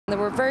There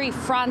were very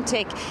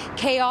frantic,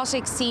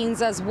 chaotic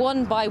scenes as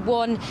one by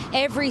one,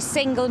 every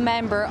single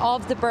member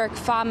of the Burke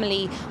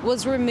family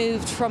was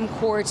removed from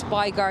court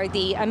by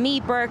Gardaí.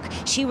 Enoch Burke,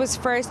 she was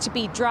first to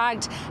be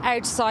dragged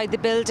outside the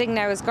building.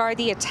 Now, as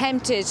Gardaí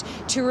attempted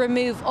to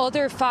remove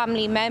other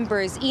family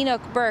members,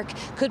 Enoch Burke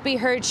could be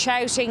heard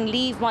shouting,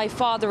 "Leave my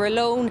father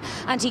alone,"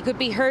 and he could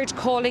be heard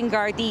calling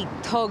Gardaí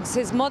thugs.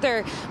 His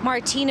mother,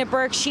 Martina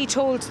Burke, she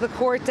told the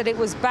court that it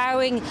was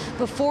bowing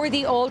before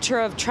the altar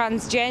of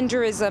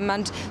transgenderism,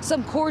 and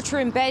some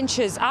courtroom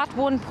benches at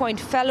one point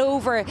fell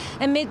over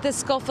amid the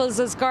scuffles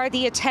as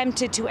Gardaí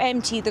attempted to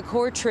empty the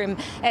courtroom.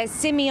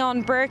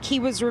 Simeon Burke, he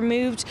was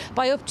removed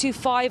by up to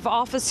 5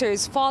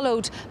 officers,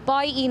 followed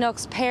by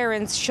Enoch's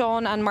parents,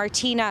 Sean and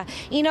Martina.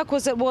 Enoch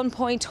was at one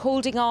point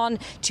holding on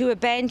to a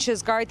bench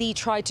as Gardaí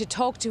tried to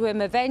talk to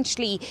him.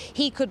 Eventually,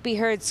 he could be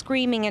heard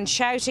screaming and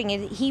shouting,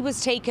 and he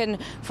was taken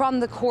from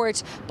the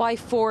court by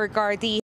 4 Gardaí.